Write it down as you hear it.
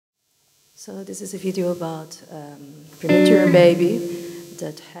So this is a video about premature baby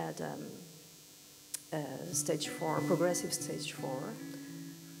that had stage 4, progressive stage 4.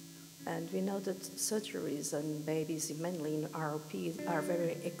 And we know that surgeries on babies, mainly in ROP, are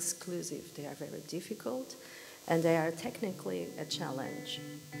very exclusive. They are very difficult, and they are technically a challenge.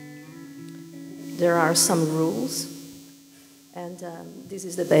 There are some rules, and this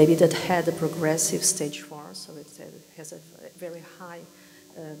is the baby that had a progressive stage 4, so it has a very high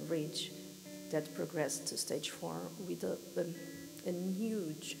reach that progressed to stage 4 with a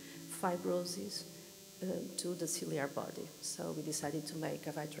huge fibrosis to the ciliary body. So we decided to make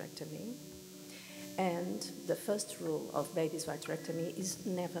a vitrectomy. And the first rule of baby's vitrectomy is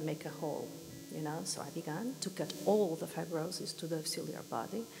never make a hole, you know. So I began to cut all the fibrosis to the ciliary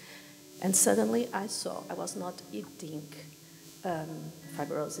body. And suddenly I saw I was not eating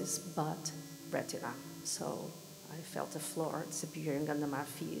fibrosis, but retina. So I felt the floor disappearing under my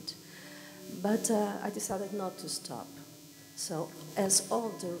feet. But I decided not to stop. So as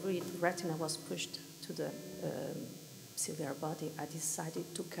all the retina was pushed to the ciliary body, I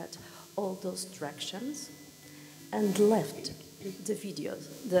decided to cut all those tractions and left the vitreous.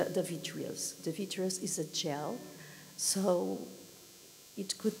 The vitreous is a gel, so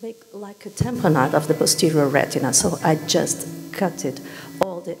it could make like a tamponade of the posterior retina. So I just cut it,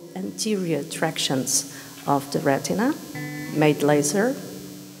 all the anterior tractions of the retina, made laser,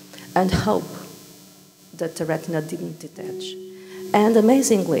 and hope that the retina didn't detach. And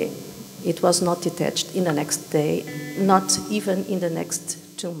amazingly, it was not detached in the next day, not even in the next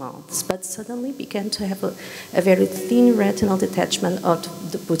 2 months, but suddenly began to have a very thin retinal detachment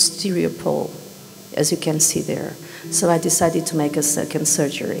of the posterior pole, as you can see there. So I decided to make a second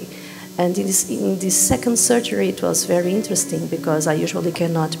surgery. And in this second surgery, it was very interesting because I usually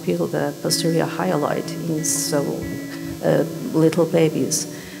cannot peel the posterior hyaloid in so little babies.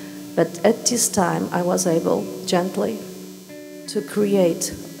 But at this time, I was able gently to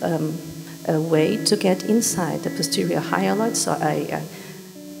create a way to get inside the posterior hyaloid. So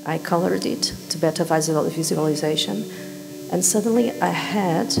I colored it to better visualization. And suddenly I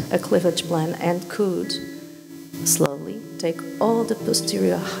had a cleavage plan and could slowly take all the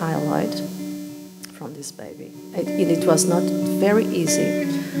posterior hyaloid from this baby. It was not very easy.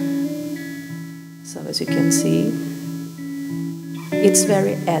 So as you can see, it's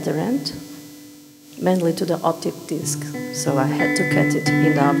very adherent, mainly to the optic disc. So I had to cut it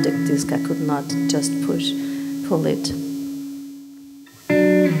in the optic disc. I could not just pull it.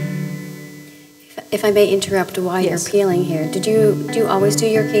 If I may interrupt while Yes. you're peeling here, do you always do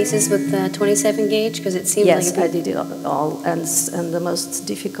your cases with the 27 gauge? Because it seems yes, like I did it all, and the most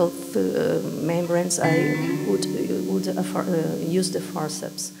difficult membranes I would use the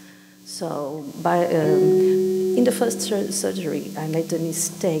forceps. So in the first surgery, I made the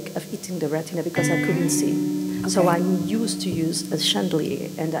mistake of eating the retina because I couldn't see. Okay. So I used to use a chandelier,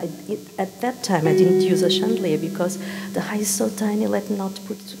 and at that time I didn't use a chandelier because the eye is so tiny, let not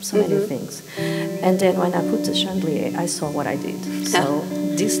put so many things. And then when I put the chandelier, I saw what I did. So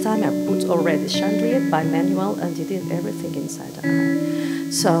this time I put already chandelier by manual and did everything inside the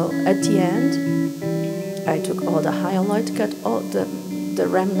eye. So at the end, I took all the hyaloid, cut all the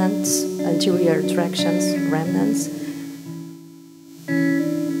remnants, anterior tractions, remnants.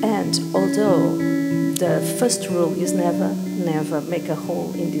 And although the first rule is never make a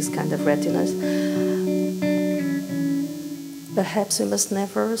hole in this kind of retinas, perhaps you must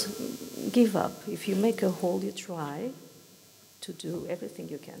never give up. If you make a hole, you try to do everything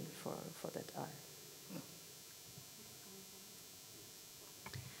you can for that eye.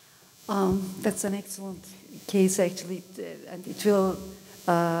 That's an excellent case, actually, and it will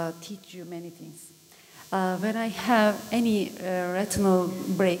teach you many things. When I have any retinal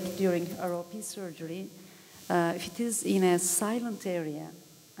break during ROP surgery, if it is in a silent area,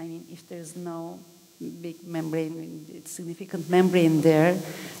 I mean, if there's no big membrane, significant membrane there,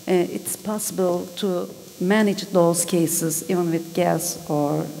 it's possible to manage those cases even with gas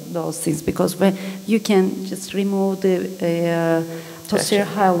or those things, because when you can just remove the posterior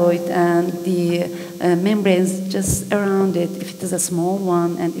hyaloid and the membranes just around it, if it is a small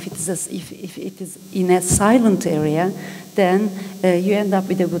one, and if it is in a silent area, then you end up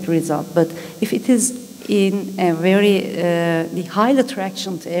with a good result. But if it is in a very the highly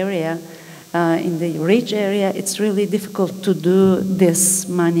tractioned area, in the ridge area, it's really difficult to do this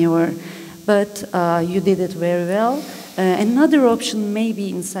maneuver. But you did it very well. Another option may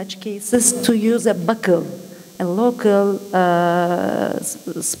be in such cases to use a buccal, a local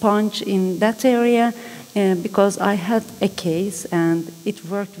sponge in that area, because I had a case and it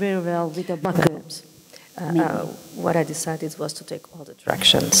worked very well with a buccal. what I decided was to take all the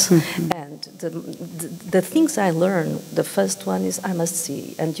tractions. And the things I learned, the first one is I must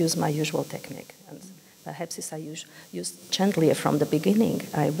see and use my usual technique. And perhaps if I used chandelier from the beginning,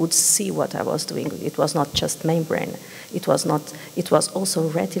 I would see what I was doing. It was not just membrane. It was also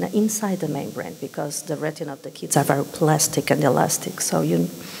retina inside the membrane, because the retina of the kids are very plastic and elastic. So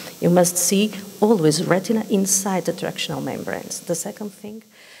you must see always retina inside the tractional membranes. The second thing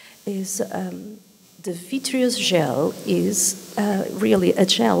is the vitreous gel is really a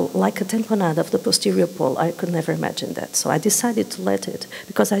gel like a tamponade of the posterior pole. I could never imagine that. So I decided to let it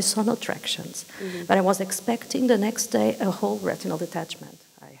because I saw no tractions. But I was expecting the next day a whole retinal detachment.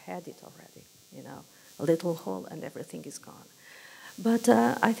 I had it already, you know, a little hole and everything is gone. But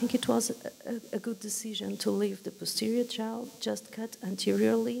I think it was a good decision to leave the posterior gel just cut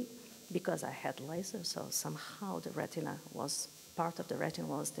anteriorly, because I had laser, so somehow the retina was, part of the retina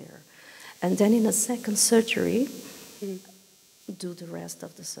was there. And then in a second surgery, do the rest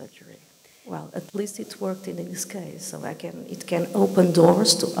of the surgery. Well, at least it worked in this case, so it can open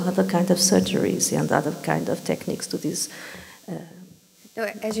doors to other kind of surgeries and other kind of techniques to these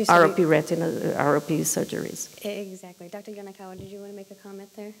as you said, ROP retina, ROP surgeries. Exactly. Dr. Yanakawa, did you want to make a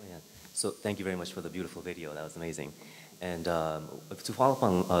comment there? Oh, yeah. So thank you very much for the beautiful video. That was amazing. And to follow up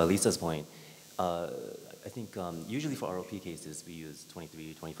on Lisa's point, I think usually for ROP cases, we use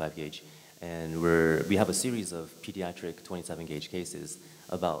 23, 25 gauge. And we have a series of pediatric 27 gauge cases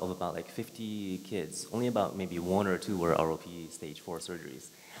of about like 50 kids. Only about maybe 1 or 2 were ROP stage 4 surgeries.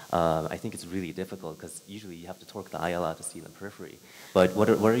 I think it's really difficult because usually you have to torque the eye a lot to see the periphery. But what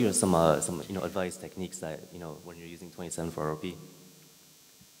are your some advice techniques that when you're using 27 for ROP?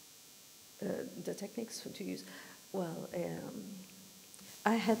 The techniques to use, well,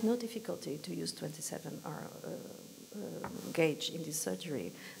 I had no difficulty to use 27 gauge in this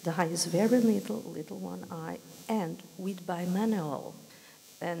surgery. The eye is very little one eye, and with bimanual.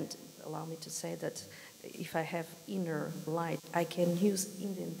 And allow me to say that if I have inner light, I can use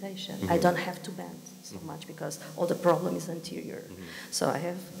indentation. I don't have to bend so much because all the problem is anterior. So I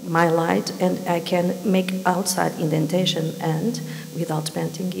have my light and I can make outside indentation and without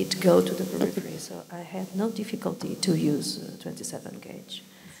bending it go to the periphery. So I had no difficulty to use 27 gauge.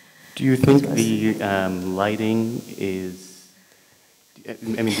 Do you think the lighting is, I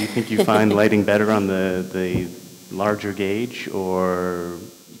mean, do you think you find lighting better on the larger gauge, or,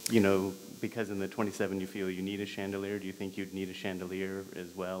 because in the 27 you feel you need a chandelier, do you think you'd need a chandelier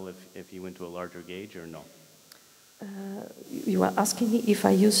as well if you went to a larger gauge, or no? You are asking me if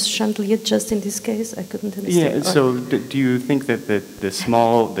I use chandelier just in this case? I couldn't understand. Yeah, so do you think that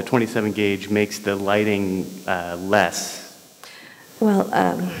the 27 gauge makes the lighting less? Well,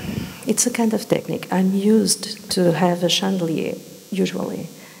 it's a kind of technique. I'm used to have a chandelier, usually,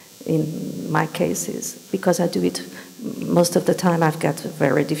 in my cases, because I do it most of the time. I've got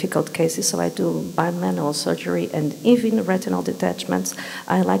very difficult cases, so I do bimanual surgery, and even retinal detachments,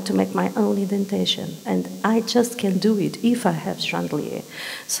 I like to make my own indentation, and I just can do it if I have chandelier.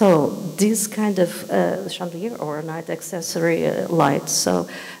 So this kind of chandelier or a night accessory light, so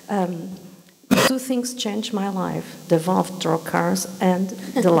two things changed my life: the valve draw cars and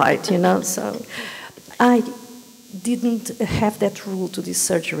the light, So I didn't have that rule to this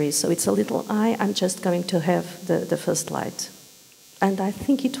surgery. So it's a little eye, I'm just going to have the first light. And I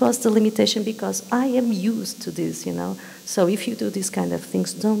think it was the limitation because I am used to this, So if you do these kind of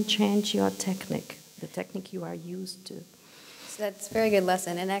things, don't change your technique, the technique you are used to. So that's a very good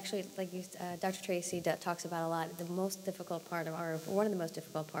lesson. And actually, like Dr. Tracy talks about a lot, the most difficult part of one of the most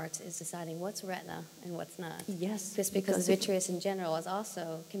difficult parts is deciding what's retina and what's not. Yes. Just because vitreous in general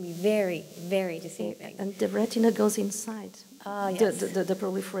can be very, very deceiving. And the retina goes inside yes. the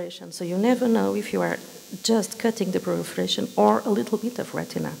proliferation. So you never know if you are just cutting the proliferation or a little bit of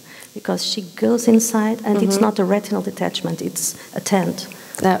retina, because she goes inside and it's not a retinal detachment, it's a tent.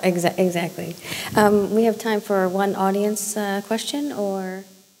 No, exactly. We have time for one audience question, or?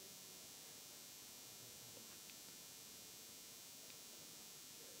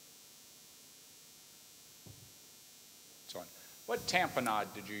 What tamponade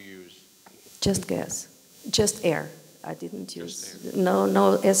did you use? Just gas, just air. I didn't use no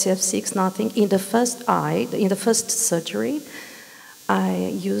SF6, nothing. In the first eye, in the first surgery, I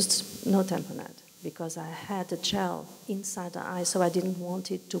used no tamponade, because I had a gel inside the eye, so I didn't want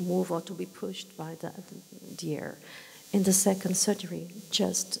it to move or to be pushed by the air. In the second surgery,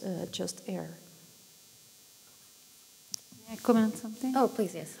 just air. May I comment something? Oh,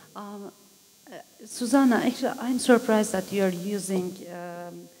 please, yes. Susana, actually, I'm surprised that you're using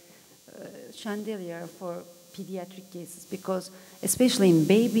chandelier for pediatric cases, because especially in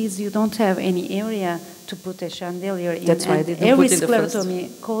babies, you don't have any area to put a chandelier in. That's why and they didn't every put in the first.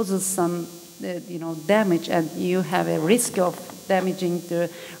 sclerotomy causes some, damage, and you have a risk of damaging the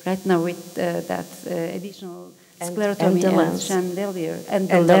retina with that additional sclerotomy the and lens. chandelier And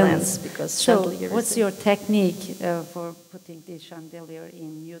the lens, because so chandelier is what's the- your technique for putting the chandelier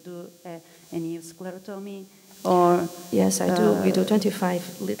in? You do any sclerotomy, or Yes, I do. We do 25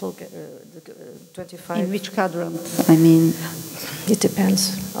 little, 25. in which quadrant? I mean, It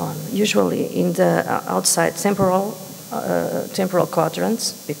depends on, usually in the outside temporal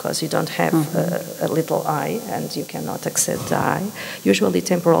quadrants, because you don't have a little eye and you cannot access the eye, usually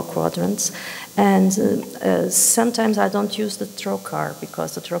temporal quadrants. And sometimes I don't use the trocar,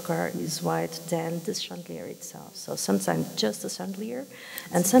 because the trocar is wider than the chandelier itself. So sometimes just the chandelier,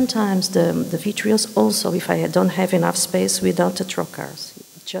 and sometimes the vitreous also, if I don't have enough space without the trocars,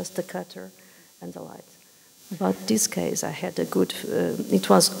 just the cutter and the light. But this case, I had a good,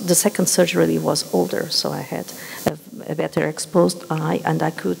 the second surgery was older, so I had a better exposed eye, and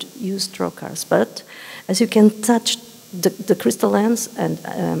I could use trocars. But as you can touch the crystal lens, and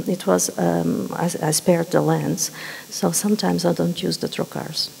I spared the lens, so sometimes I don't use the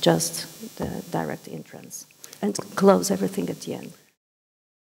trocars, just the direct entrance, and close everything at the end.